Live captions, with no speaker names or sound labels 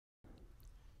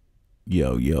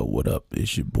Yo, yo, what up?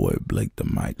 It's your boy Blake the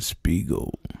Mike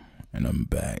Spiegel, and I'm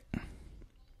back.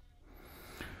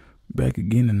 Back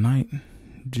again tonight,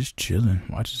 just chilling,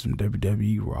 watching some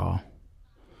WWE Raw,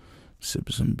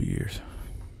 sipping some beers.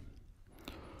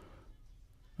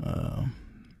 Thought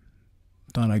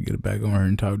I'd get back on here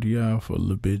and talk to y'all for a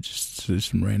little bit, just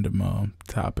some random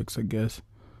topics, I guess.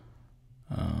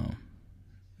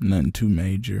 Nothing too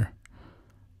major.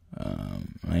 I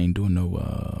ain't doing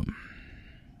no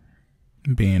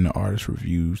being the artist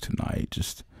reviews tonight.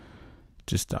 Just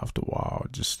off the wall,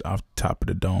 just off the top of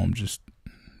the dome, just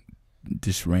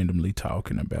randomly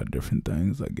talking about different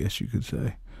things, I guess you could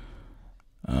say.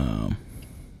 I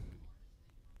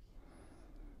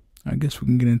guess we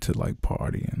can get into like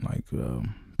partying, like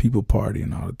people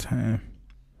partying all the time.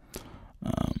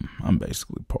 I'm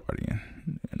basically partying.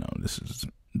 You know,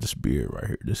 this beer right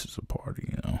here. This is a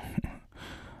party.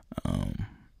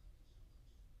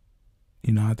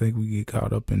 I think we get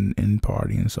caught up in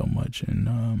partying so much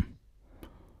and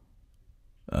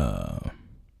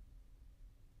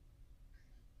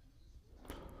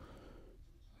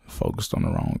focused on the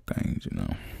wrong things.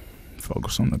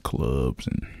 Focused on the clubs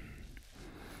and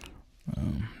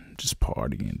just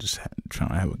partying, just trying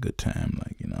to have a good time.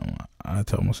 I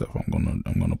tell myself I'm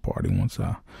gonna party once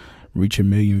I reach 1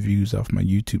 million views off my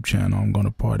YouTube channel. I'm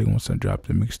gonna party once I drop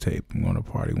the mixtape. I'm gonna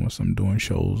party once I'm doing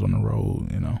shows on the road.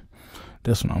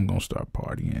 That's when I'm gonna start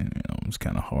partying. It's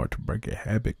kind of hard to break a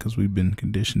habit because we've been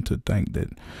conditioned to think that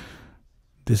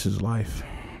this is life,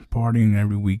 partying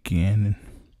every weekend and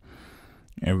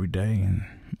every day, and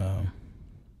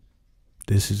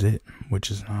this is it, which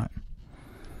is not.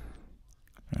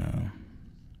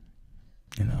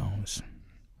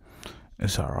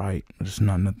 It's all right. It's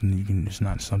not nothing you can. It's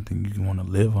not something you want to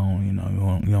live on. You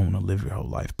don't want to live your whole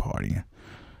life partying.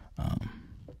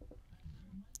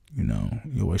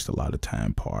 You waste a lot of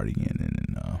time partying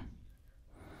and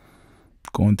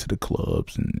going to the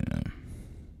clubs and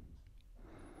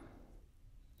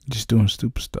just doing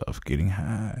stupid stuff, getting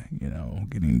high.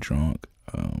 Getting drunk,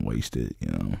 wasted.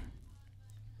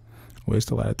 Waste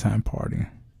a lot of time partying.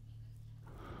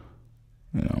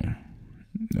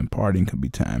 And partying could be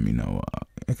time,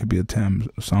 it could be a time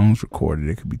songs recorded,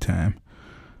 it could be time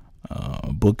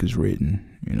a book is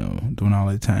written, doing all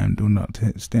that time,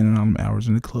 standing all them hours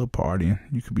in the club partying.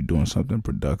 You could be doing something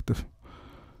productive,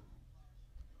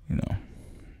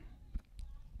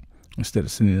 instead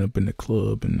of sitting up in the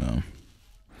club and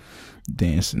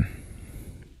dancing,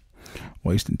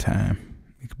 wasting time.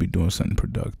 You could be doing something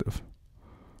productive,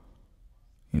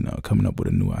 coming up with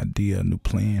a new idea, a new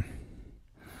plan.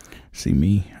 See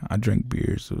me, I drink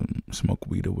beers, smoke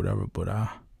weed or whatever, but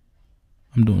I'm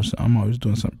always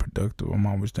doing something productive. I'm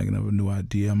always thinking of a new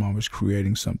idea. I'm always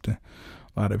creating something.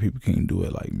 A lot of people can't do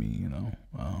it like me,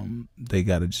 They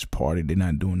gotta just party. They're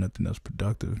not doing nothing else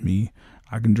productive. Me,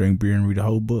 I can drink beer and read a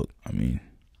whole book.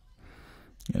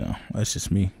 That's just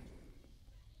me.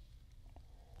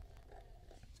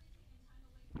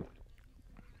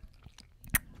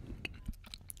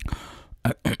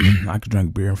 I could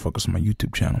drink beer and focus on my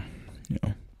YouTube channel.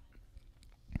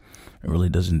 It really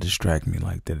doesn't distract me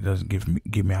like that. It doesn't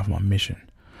get me off my mission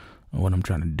or what I'm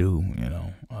trying to do.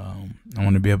 I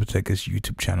want to be able to take this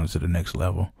YouTube channel to the next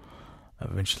level.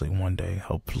 Eventually, one day,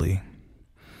 hopefully.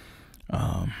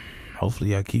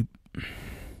 Hopefully, I keep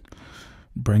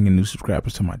bringing new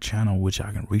subscribers to my channel, which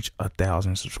I can reach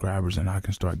 1,000 subscribers, and I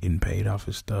can start getting paid off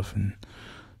this stuff and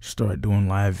start doing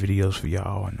live videos for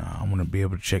y'all. And I want to be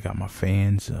able to check out my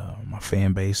fans, my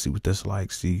fan base, see what that's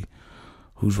like, see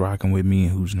who's rocking with me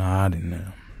and who's not,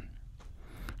 and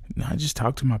I just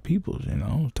talk to my people,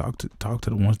 talk to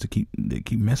the ones that keep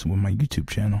messing with my YouTube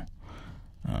channel.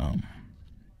 I'm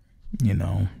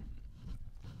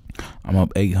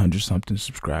up 800 something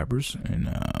subscribers, and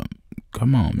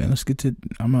come on, man,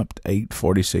 I'm up to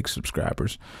 846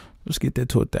 subscribers. Let's get that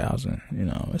to 1,000.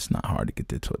 It's not hard to get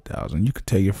that to 1,000. You can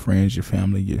tell your friends, your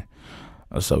family, your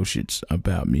associates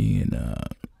about me, and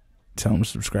tell them to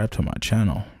subscribe to my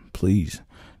channel, please.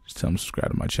 Just tell them to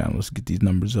subscribe to my channel. Let's get these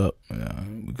numbers up.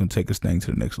 We're gonna take this thing to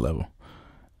the next level.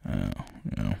 But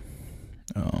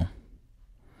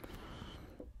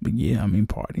yeah,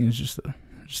 partying is just a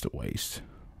waste.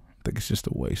 I think it's just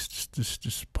a waste.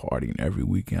 Just partying every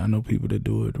weekend. I know people that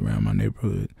do it around my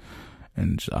neighborhood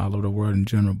and just all over the world in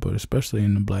general, but especially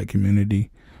in the black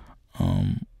community,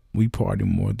 we party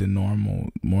more than normal,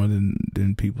 more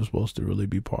than people supposed to really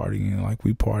be partying. Like,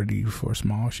 we party for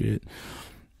small shit.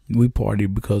 We party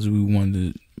because we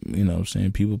wanted to,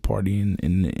 people party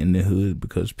in the hood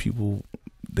because people,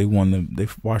 they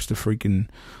watch the freaking,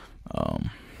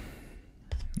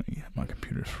 my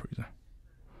computer's freezing.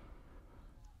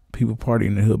 people party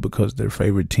in the hood because their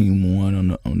favorite team won on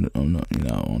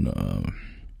the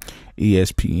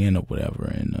ESPN or whatever,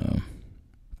 and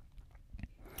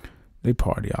they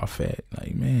party all fat.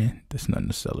 Like, man, there's nothing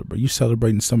to celebrate. You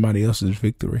celebrating somebody else's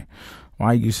victory. Why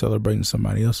are you celebrating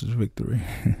somebody else's victory?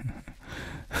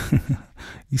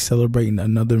 You celebrating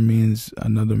another man's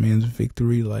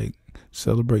victory. Like,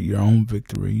 celebrate your own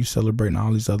victory. You celebrating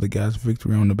all these other guys'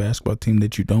 victory on the basketball team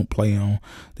that you don't play on,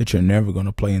 that you're never going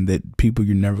to play, and that people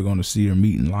you're never going to see or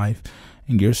meet in life,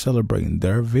 and you're celebrating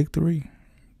their victory.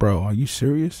 Bro, are you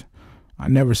serious? I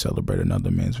never celebrate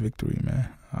another man's victory, man.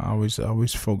 I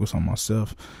always focus on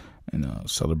myself and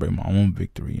celebrate my own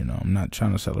victory. You know, I'm not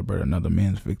trying to celebrate another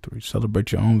man's victory.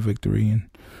 Celebrate your own victory, and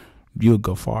you'll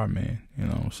go far, man. You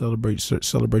know,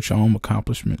 celebrate your own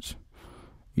accomplishments.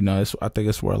 You know, I think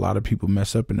that's where a lot of people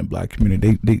mess up in the black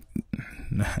community.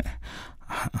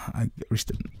 I reached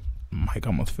the mic,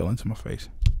 almost fell into my face.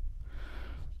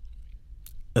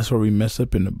 That's where we mess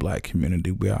up in the black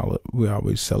community. We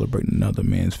always celebrate another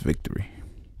man's victory.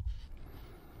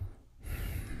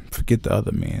 Forget the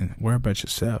other man. Worry about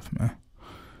yourself, man.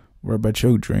 Worry about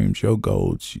your dreams, your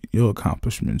goals, your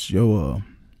accomplishments, your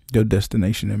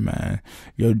destination in mind,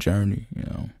 your journey. You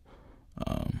know,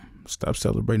 stop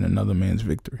celebrating another man's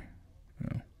victory. You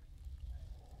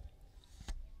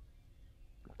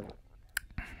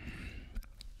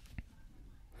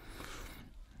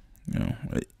know,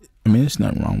 I mean, there's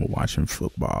nothing wrong with watching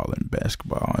football and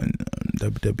basketball and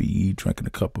WWE, drinking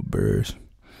a couple beers.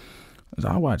 As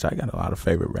I got a lot of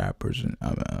favorite rappers and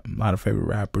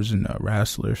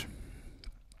wrestlers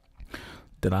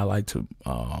that I like to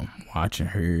watch and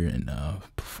hear and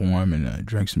perform and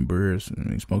drink some beers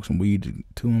and smoke some weed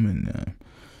to them and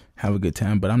have a good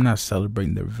time. But I'm not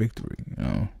celebrating their victory. You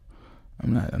know,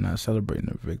 I'm not celebrating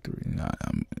their victory.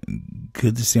 I'm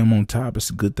good to see them on top. It's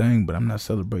a good thing, but I'm not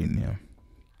celebrating them.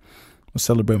 I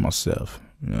celebrate myself.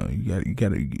 You know, you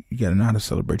gotta know how to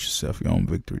celebrate yourself, your own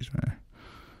victories, man.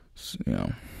 So, you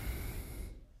know,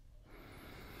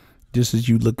 just as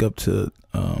you look up to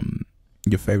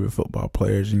your favorite football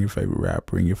players and your favorite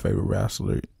rapper and your favorite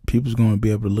wrestler, people's going to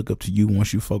be able to look up to you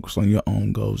once you focus on your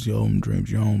own goals, your own dreams,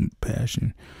 your own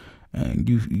passion, and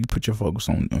you put your focus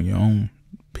on your own.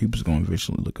 People's going to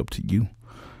eventually look up to you,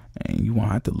 and you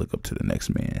won't have to look up to the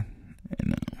next man.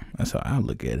 And that's how I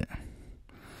look at it.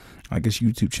 Like this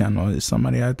YouTube channel, there's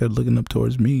somebody out there looking up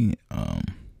towards me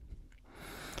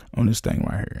on this thing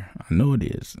right here. I know it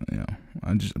is. You know,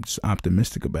 I'm just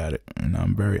optimistic about it, and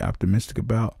I'm very optimistic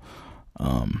about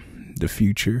the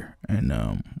future and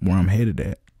where I'm headed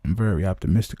at. I'm very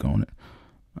optimistic on it.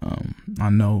 I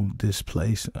know this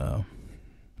place that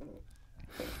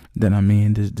I'm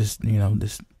in, this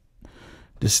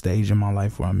stage in my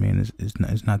life where I'm in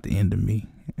is not the end of me,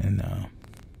 and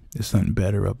there's something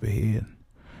better up ahead.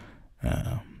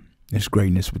 There's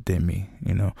greatness within me,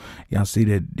 you know. Y'all see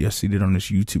that on this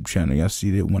YouTube channel. Y'all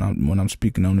see that when I'm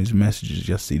speaking on these messages.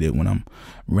 Y'all see that when I'm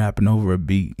rapping over a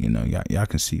beat. You know, y'all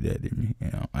can see that in me.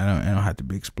 You know, I don't have to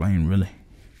be explained really.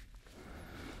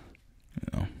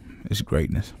 You know, it's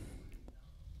greatness.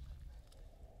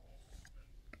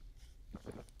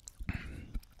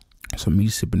 So me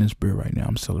sipping this beer right now,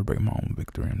 I'm celebrating my own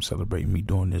victory. I'm celebrating me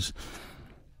doing this.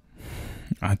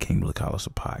 I can't really call this a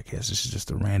podcast. This is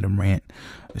just a random rant.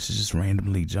 This is just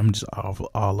randomly. I'm just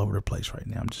all over the place right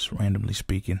now. I'm just randomly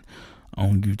speaking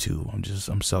on YouTube.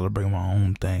 I'm celebrating my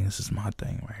own thing. This is my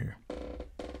thing right here.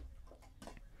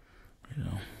 You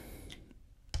know.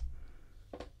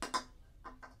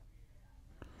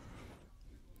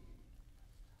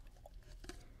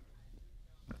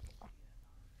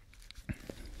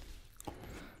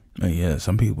 But yeah,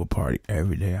 some people party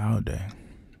every day, all day.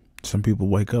 Some people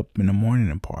wake up in the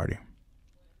morning and party.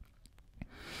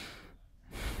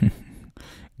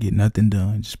 Get nothing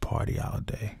done, just party all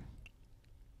day.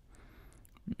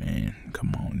 Man,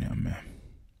 come on now, man.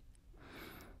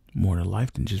 More to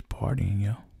life than just partying,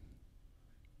 yo.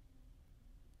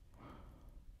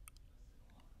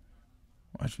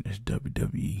 Watching this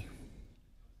WWE.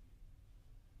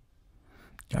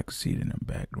 Y'all can see it in the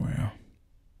background.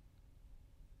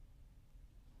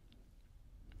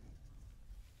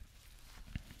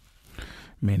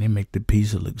 Man, they make the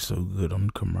pizza look so good on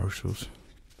the commercials.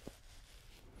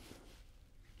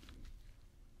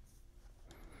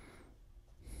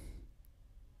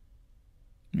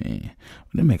 Man,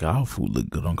 they make all food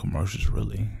look good on commercials,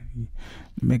 really. They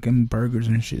make them burgers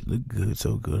and shit look good,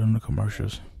 so good on the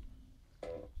commercials.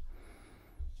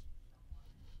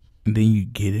 And then you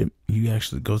get it. You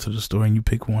actually go to the store and you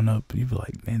pick one up. And you be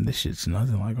like, man, this shit's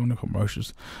nothing like on the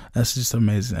commercials. That's just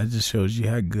amazing. That just shows you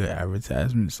how good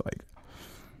advertisements, like,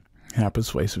 how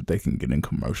persuasive they can get in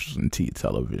commercials and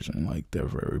television. Like, they're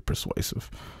very persuasive.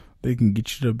 They can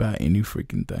get you to buy any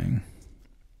freaking thing.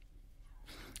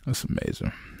 That's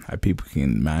amazing. How people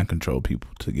can mind control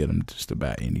people to get them just to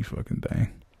buy any fucking thing.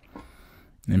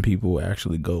 And people will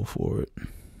actually go for it.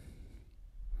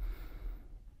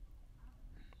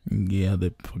 Yeah,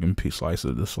 the fucking slice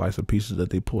of pieces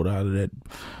that they pulled out of that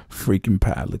freaking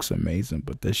pie looks amazing,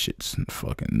 but that shit's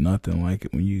fucking nothing like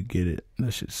it when you get it.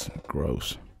 That shit's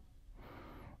gross.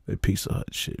 That Pizza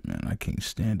Hut shit, man, I can't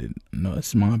stand it. No,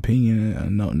 it's my opinion.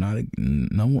 I'm not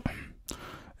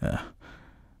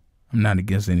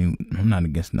against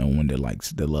no one that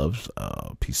loves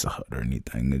Pizza Hut or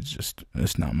anything.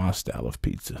 It's not my style of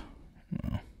pizza.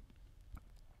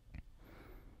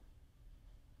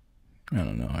 I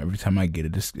don't know. Every time I get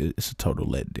it, it's a total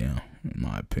letdown, in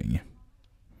my opinion.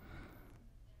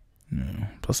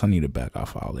 Plus, I need to back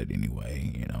off all that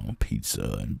anyway.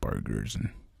 Pizza and burgers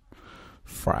and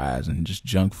fries and just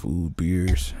junk food,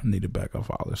 beers. I need to back off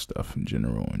all this stuff in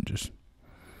general and just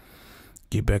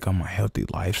get back on my healthy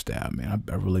lifestyle, man.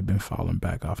 I've really been falling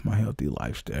back off my healthy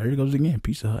lifestyle. Here it goes again,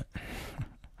 Pizza Hut.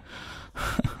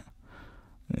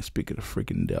 And speak of the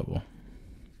freaking devil.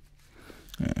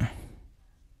 Yeah.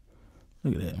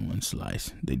 Look at that one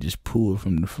slice. They just pull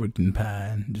from the freaking pie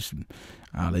and just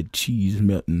all that cheese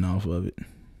melting off of it.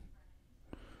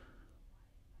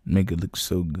 Make it look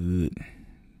so good.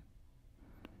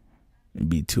 It'd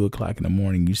be 2:00 in the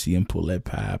morning. You see him pull that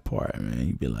pie apart, man.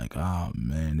 You'd be like, oh,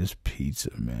 man, this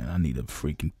pizza, man. I need a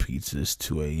freaking pizza. It's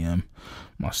 2 a.m.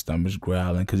 My stomach's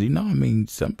growling. Because,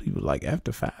 some people, like,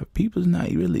 after 5, people's not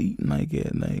really eating like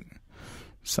it. Like,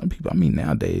 some people,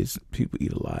 nowadays, people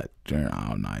eat a lot during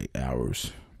all night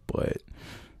hours. But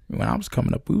when I was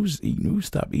coming up, we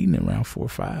stopped eating around 4 or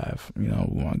 5.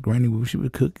 My granny, she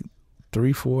would cook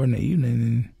 3, 4 in the evening,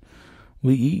 and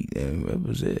we eat, and that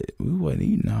was it. We wasn't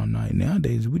eating all night.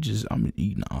 Nowadays, I'm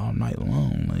eating all night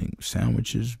long, like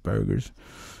sandwiches, burgers,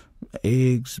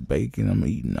 eggs, bacon. I'm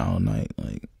eating all night.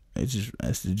 Like,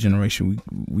 that's the generation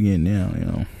we in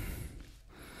now.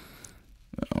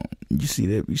 You see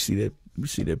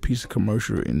that piece of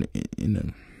commercial in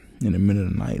the middle of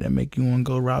the night that make you want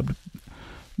to go rob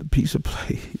the pizza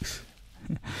place.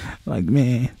 Like,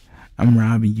 man, I'm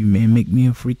robbing you, man. Make me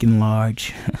a freaking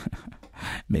large.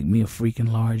 Make me a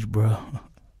freaking large, bro.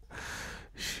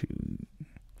 Shoot.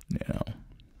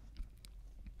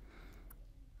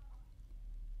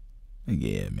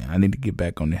 Yeah, man. I need to get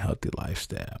back on the healthy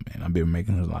lifestyle, man. I've been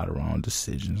making a lot of wrong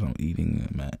decisions on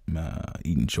eating. My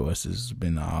eating choices have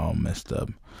been all messed up.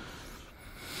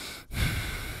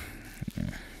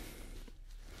 Yeah.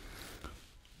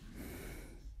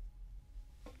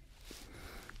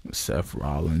 Seth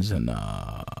Rollins and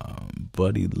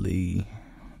Buddy Lee.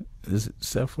 Is it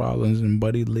Seth Rollins and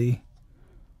Buddy Lee?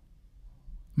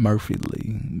 Murphy Lee.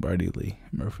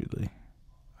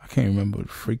 I can't remember what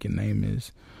the freaking name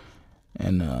is.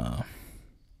 And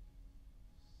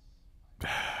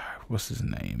what's his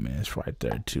name, man? It's right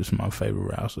there too. It's my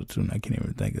favorite wrestler too, and I can't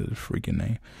even think of his freaking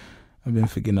name. I've been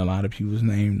forgetting a lot of people's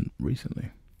names recently.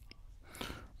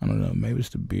 I don't know. Maybe it's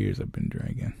the beers I've been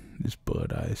drinking. This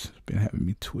Bud Ice has been having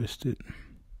me twisted.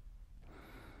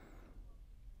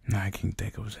 Nah, I can't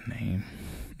think of his name.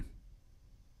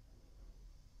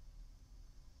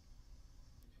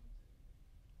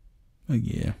 But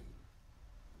yeah.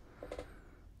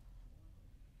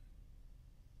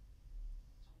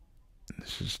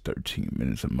 This is 13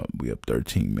 minutes. We up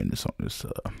 13 minutes on this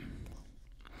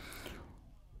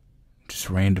just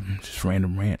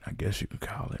random rant, I guess you could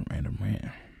call it, random rant.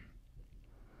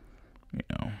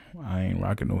 I ain't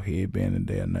rocking no headband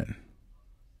today or nothing.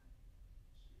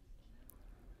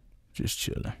 Just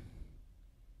chilling.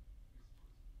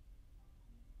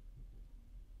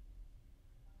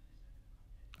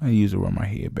 I usually wear my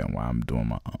headband while I'm doing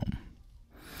my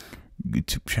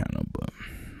YouTube channel, but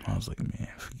I was like, man,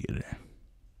 forget it.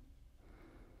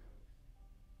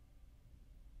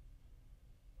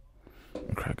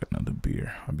 I'll crack another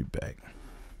beer. I'll be back.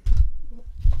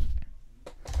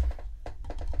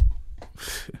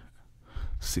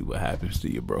 See what happens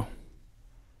to you, bro.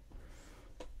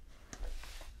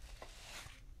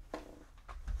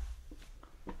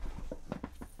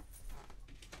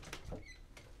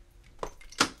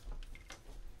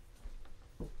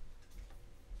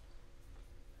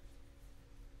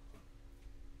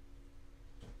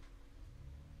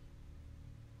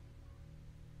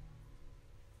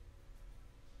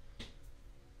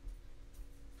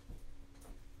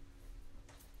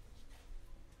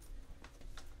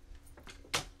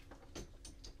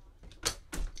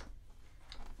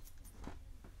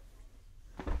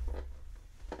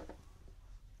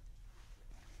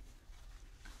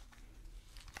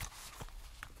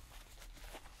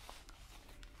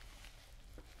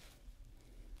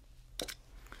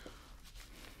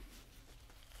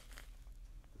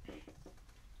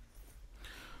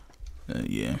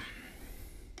 Yeah.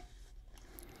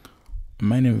 I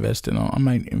might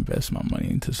invest my money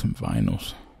into some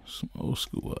vinyls, some old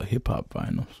school hip hop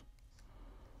vinyls.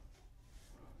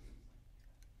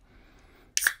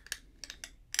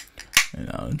 And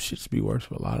them shits be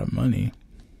worth a lot of money.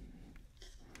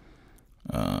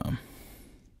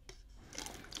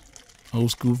 Old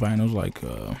school vinyls like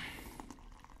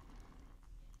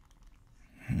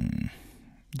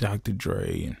Dr.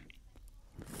 Dre and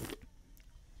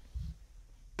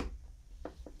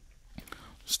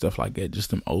stuff like that. Just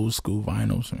them old school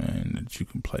vinyls, man, that you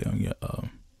can play on your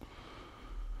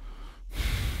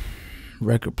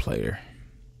record player.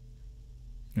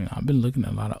 You know, I've been looking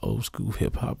at a lot of old school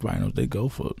hip hop vinyls. They go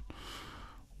for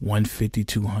 $150,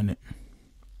 $200.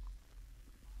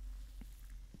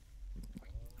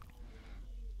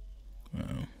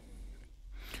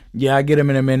 Yeah, I get them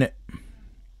in a minute.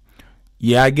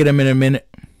 You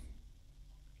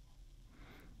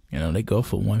know, they go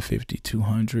for $150,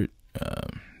 $200,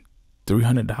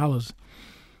 $300.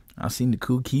 I seen the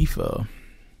Kool Keith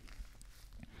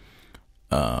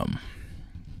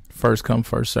first come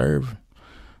first serve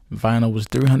vinyl was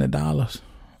 $300.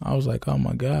 I was like, oh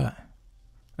my God,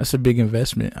 that's a big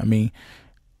investment. I mean,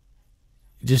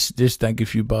 just think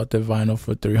if you bought the vinyl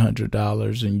for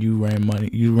 $300 and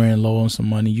you ran low on some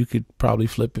money, you could probably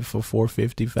flip it for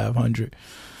 $450, $500,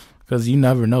 because you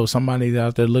never know. Somebody's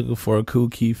out there looking for a Kool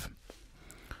Keith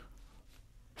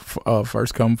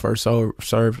first come first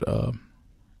served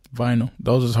vinyl.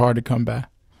 Those is hard to come by.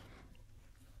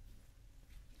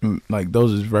 Like,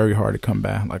 those is very hard to come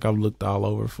by. Like, I've looked all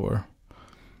over for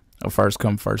a first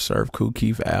come first served Kool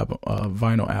Keith album,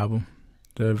 vinyl album.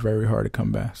 They're very hard to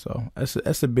come by. So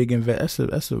that's a big that's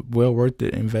a well worth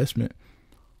it investment.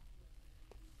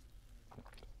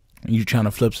 You're trying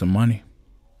to flip some money,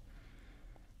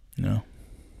 you know.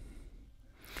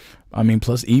 I mean,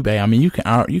 plus eBay. I mean, you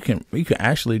can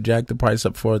actually jack the price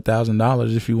up for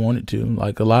 $1,000 if you wanted to.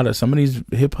 Like, some of these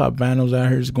hip hop vinyls out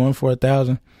here is going for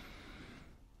 $1,000.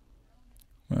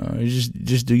 You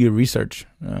just do your research.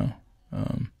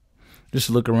 Just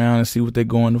look around and see what they're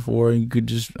going for. You could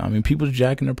people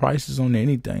jacking their prices on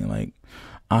anything, like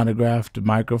autographed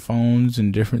microphones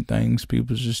and different things.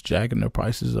 People just jacking their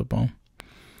prices up on.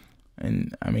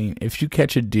 And I mean, if you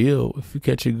catch a good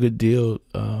deal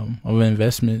of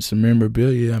investment, some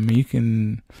memorabilia, I mean, you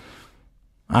can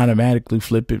automatically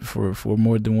flip it for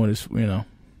more than what it's, you know.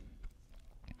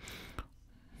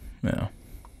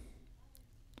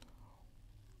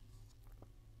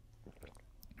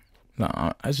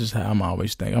 No, that's just how I'm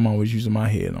always thinking. I'm always using my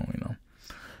head on, you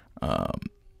know,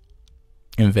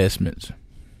 investments.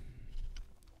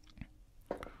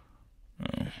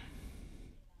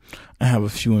 I have a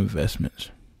few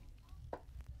investments.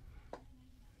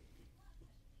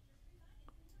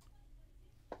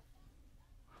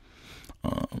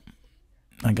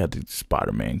 I got the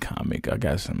Spider-Man comic. I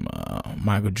got some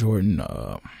Michael Jordan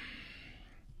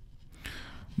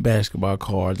basketball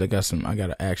cards. I got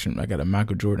a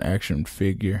Michael Jordan action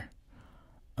figure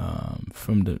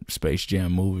from the Space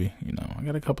Jam movie. You know, I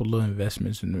got a couple little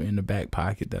investments in the back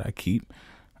pocket that I keep.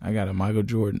 I got a Michael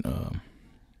Jordan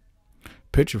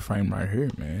picture frame right here,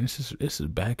 man. This is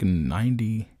back in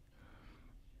 90.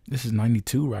 This is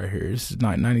 92 right here. This is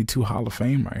 92 Hall of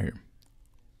Fame right here.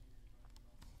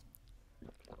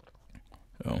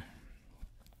 So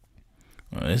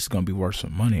this is gonna be worth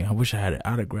some money. I wish I had it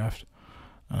autographed.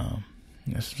 I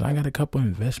got a couple of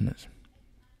investments.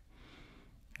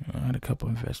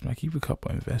 I keep a couple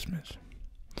of investments.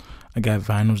 I got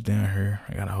vinyls down here.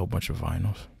 I got a whole bunch of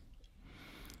vinyls.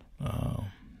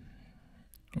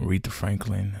 Aretha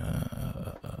Franklin,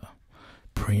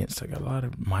 Prince. I got a lot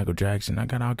of Michael Jackson. I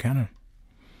got all kind of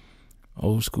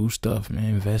old school stuff, man.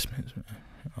 Investments, man.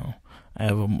 You know, I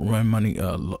have a run money,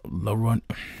 low run.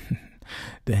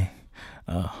 Dang.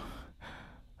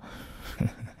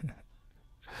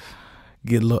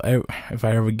 Get low. If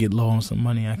I ever get low on some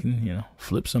money, I can, you know,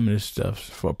 flip some of this stuff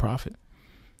for a profit.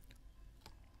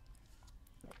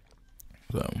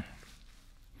 So,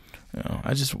 you know,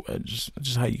 I just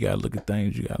how you gotta look at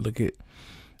things. You gotta look at,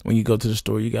 when you go to the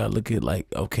store, you gotta look at, like,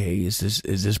 okay, is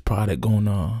this product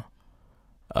gonna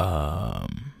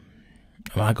am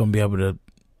I gonna be able to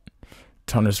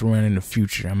turn this around in the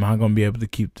future? Am I gonna be able to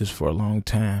keep this for a long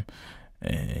time?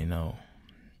 And, you know,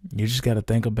 you just gotta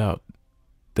think about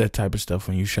that type of stuff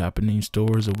when you shopping in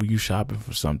stores, or when you shopping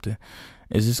for something.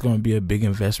 Is this going to be a big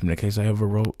investment in case I ever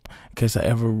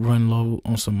run low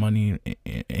on some money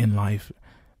in life?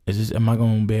 Am I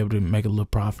going to be able to make a little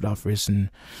profit off this and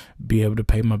be able to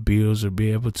pay my bills, or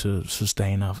be able to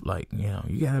sustain off? Like, you know,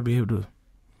 you got to be able to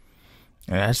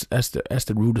And that's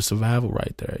the root of survival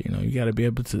right there. You know, you got to be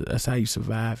able to. That's how you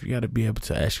survive. You got to be able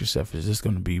to ask yourself, is this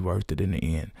going to be worth it in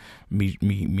the end?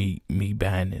 Me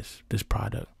buying this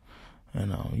product. You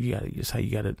know, you got to. Just how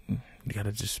you got to. You got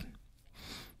to just.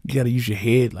 You got to use your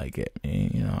head like that, man.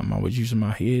 You know, I'm always using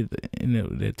my head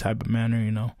in that type of manner.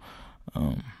 You know,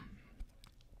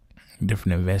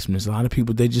 different investments. A lot of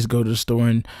people, they just go to the store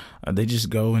and they just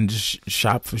go and just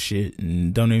shop for shit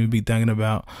and don't even be thinking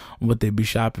about what they be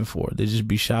shopping for. They just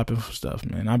be shopping for stuff,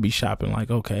 man. I be shopping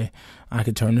like, okay, I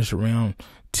could turn this around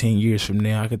 10 years from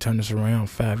now. I could turn this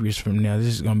around 5 years from now. This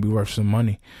is going to be worth some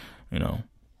money, you know.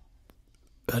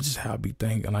 That's just how I be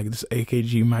thinking. Like this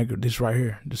AKG this right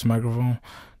here, this microphone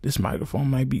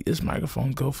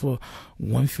go for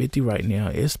 150 right now.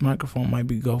 This microphone might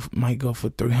go for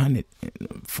 300,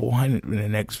 400 in the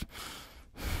next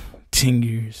 10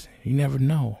 years. You never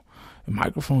know. The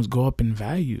microphones go up in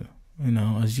value. You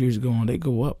know, as years go on, they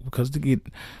go up because they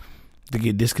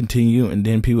get discontinued, and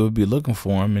then people will be looking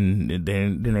for them, and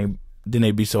then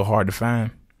they be so hard to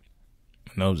find.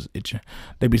 My nose is itching.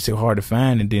 They be so hard to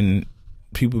find, and then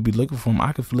people be looking for them.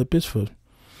 I could flip this for,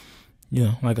 you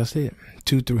know, like I said,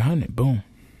 200-300. Boom.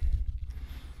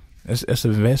 That's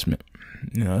an investment.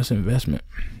 You know, that's an investment.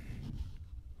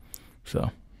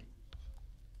 So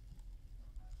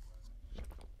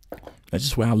that's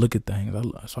just why I look at things.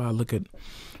 So I look at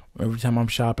every time I'm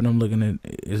shopping. I'm looking at,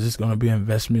 is this going to be an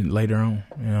investment later on?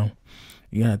 You know,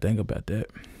 you gotta think about that.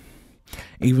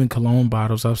 Even cologne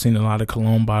bottles. I've seen a lot of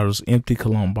cologne bottles, empty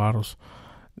cologne bottles,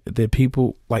 that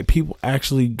people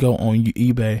actually go on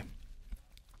eBay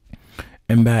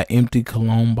and buy empty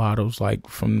cologne bottles, like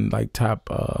from like top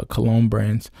cologne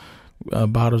brands,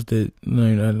 bottles that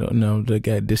that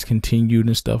got discontinued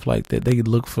and stuff like that. They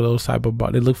look for those type of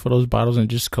they look for those bottles and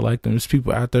just collect them. There's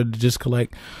people out there that just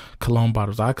collect cologne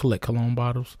bottles. I collect cologne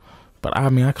bottles, but I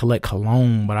mean I collect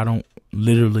cologne, but I don't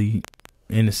literally,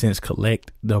 in a sense,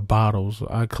 collect the bottles.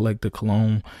 I collect the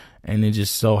cologne, and it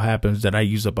just so happens that I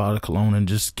use a bottle of cologne and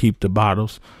just keep the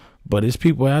bottles. But it's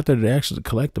people out there that actually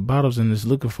collect the bottles and is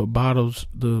looking for bottles,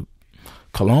 the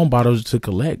cologne bottles to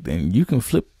collect. And you can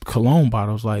flip cologne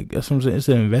bottles. Like, that's what I'm saying. It's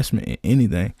an investment in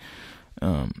anything.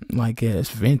 Like, yeah,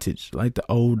 it's vintage. Like the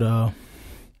old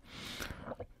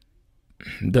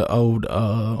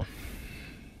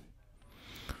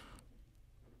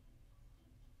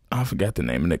I forgot the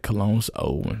name of that cologne's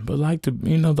old one, but like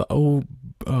the old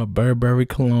Burberry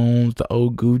colognes, the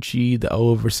old Gucci, the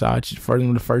old Versace,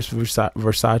 the first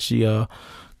Versace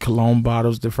cologne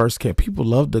bottles. The first people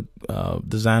love the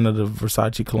design of the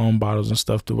Versace cologne bottles and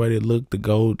stuff, the way they look, the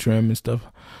gold trim and stuff,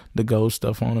 the gold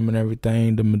stuff on them and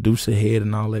everything, the Medusa head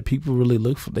and all that. People really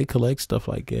they collect stuff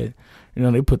like that. You know,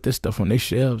 they put this stuff on their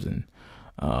shelves, and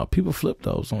people flip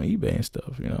those on eBay and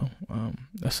stuff. You know,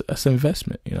 that's an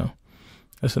investment. You know.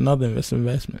 That's another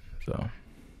investment. So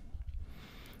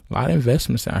a lot of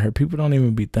investments out here. People don't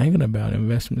even be thinking about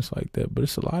investments like that, but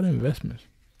it's a lot of investments.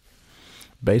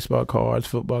 Baseball cards,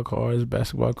 football cards,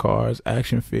 basketball cards,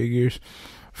 action figures,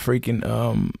 freaking.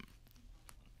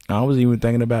 I was even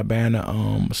thinking about buying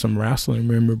some wrestling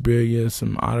memorabilia,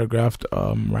 some autographed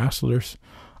wrestlers,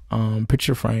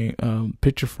 picture framed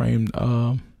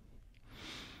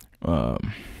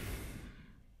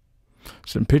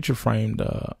some picture framed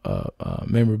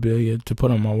memorabilia to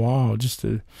put on my wall, just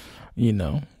to, you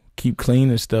know, keep clean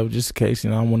and stuff, just in case, you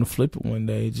know, I want to flip it one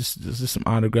day. Just some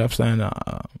autographs signed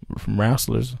from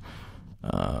wrestlers,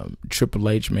 Triple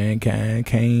H, Mankind,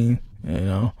 Kane, you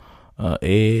know,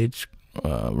 Edge,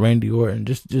 Randy Orton,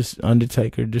 just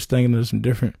Undertaker. Just thinking of some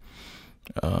different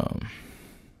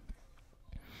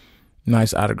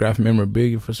nice autographed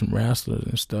memorabilia for some wrestlers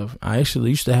and stuff. I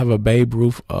actually used to have a Babe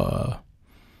Ruth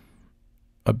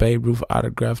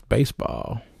autographed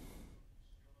baseball.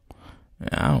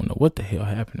 I don't know what the hell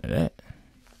happened to that.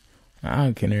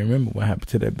 I can't even remember what happened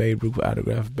to that Babe Ruth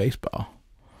autographed baseball.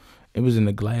 It was in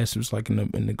the glass. It was like in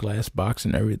the glass box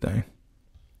and everything.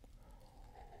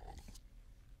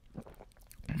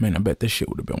 Man, I bet this shit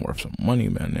would have been worth some money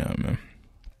by now, man.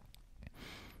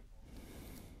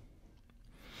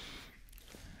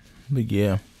 But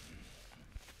yeah,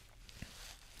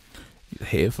 these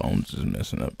headphones is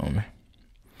messing up on me.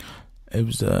 It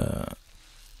was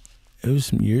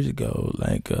some years ago,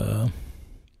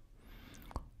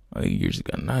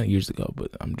 not years ago,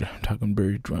 but I'm talking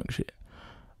very drunk shit.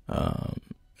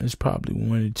 It's probably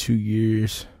 1 to 2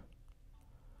 years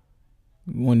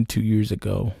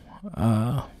ago.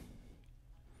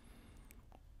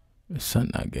 It's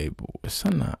something I gave, it's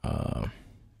something I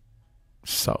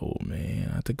sold,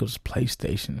 man. I think it was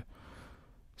PlayStation.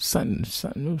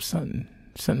 Something.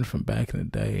 something from back in the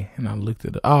day, and I looked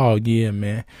at it. Oh yeah,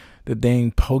 man, the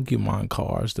dang Pokemon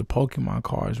cards,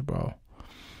 bro.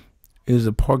 It was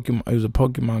a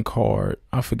Pokemon card.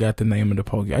 I forgot the name of the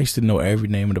Pokemon. I used to know every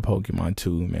name of the Pokemon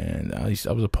too, man. I was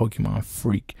a Pokemon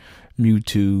freak.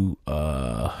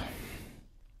 Mewtwo.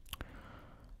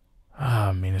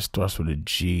 It starts with a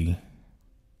G.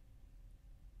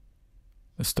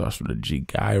 It starts with a G.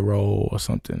 Gyro or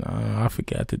something. I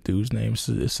forgot the dude's name.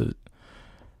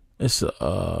 It's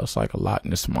like a Loch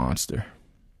Ness monster.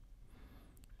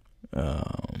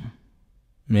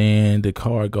 Man, the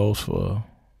card goes for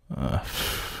about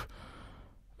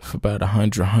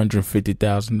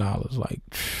 $150,000. Like,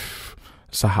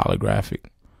 it's a holographic.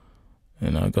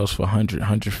 It goes for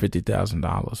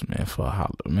 $150,000, man, for a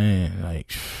man.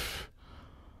 Like,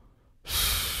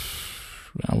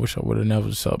 I wish I would have never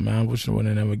I wish I would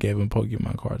have never gave him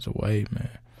Pokemon cards away,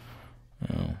 man.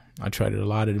 I traded a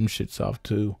lot of them shits off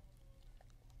too.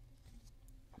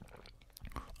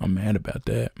 I'm mad about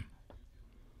that.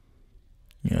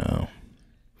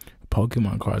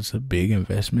 Pokemon cards are a big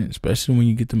investment, especially when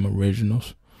you get them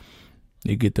originals.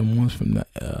 You get them ones from the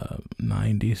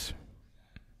 90s.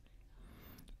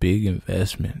 Big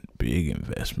investment,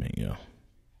 yo.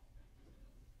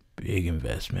 Big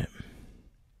investment.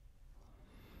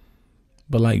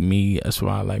 But like me, that's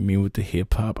why I like me with the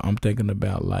hip hop. I'm thinking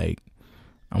about like,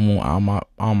 I want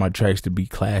all my tracks to be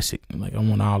classic. Like, I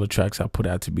want all the tracks I put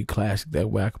out to be classic. That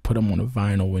way I can put them on a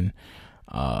vinyl and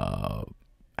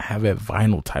have that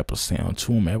vinyl type of sound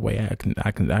to them. That way I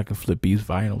can flip these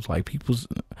vinyls. Like,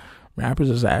 rappers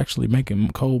is actually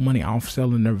making cold money off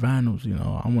selling their vinyls.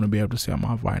 I want to be able to sell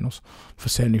my vinyls for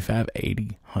 $75,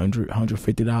 $80, $100,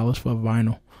 $150 for a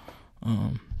vinyl.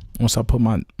 Once I put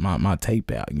my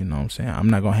tape out, you know what I'm saying? I'm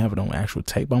not going to have it on actual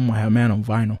tape. I'm going to have mine on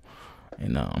vinyl.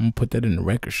 And I'm going to put that in the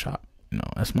record shop.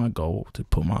 That's my goal, to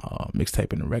put my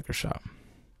mixtape in the record shop.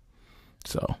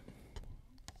 So,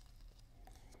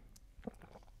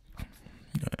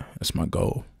 yeah, that's my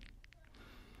goal.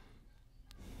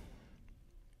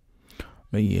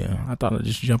 But yeah, I thought I'd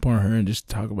just jump on her and just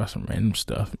talk about some random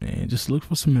stuff, man. Just look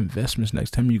for some investments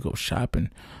next time you go shopping.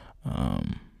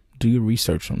 Do your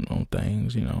research on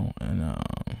things,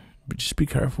 but just be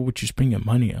careful what you spend your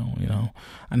money on,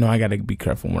 I know I got to be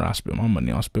careful when I spend my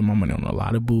money. I spend my money on a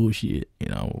lot of bullshit,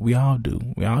 we all do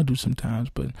sometimes,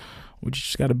 but we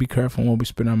just got to be careful what we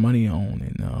spend our money on,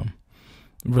 and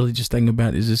really just think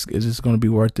about, is this going to be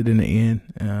worth it in the end?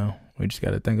 We just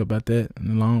got to think about that in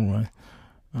the long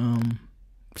run.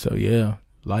 So yeah,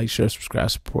 like, share, subscribe,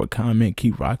 support, comment,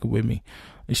 keep rocking with me.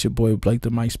 It's your boy Blake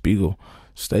the Mike Spiegel.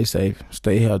 Stay safe,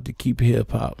 stay healthy, keep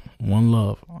hip hop. One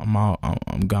love.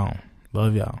 I'm gone.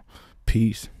 Love y'all.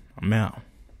 Peace. I'm out.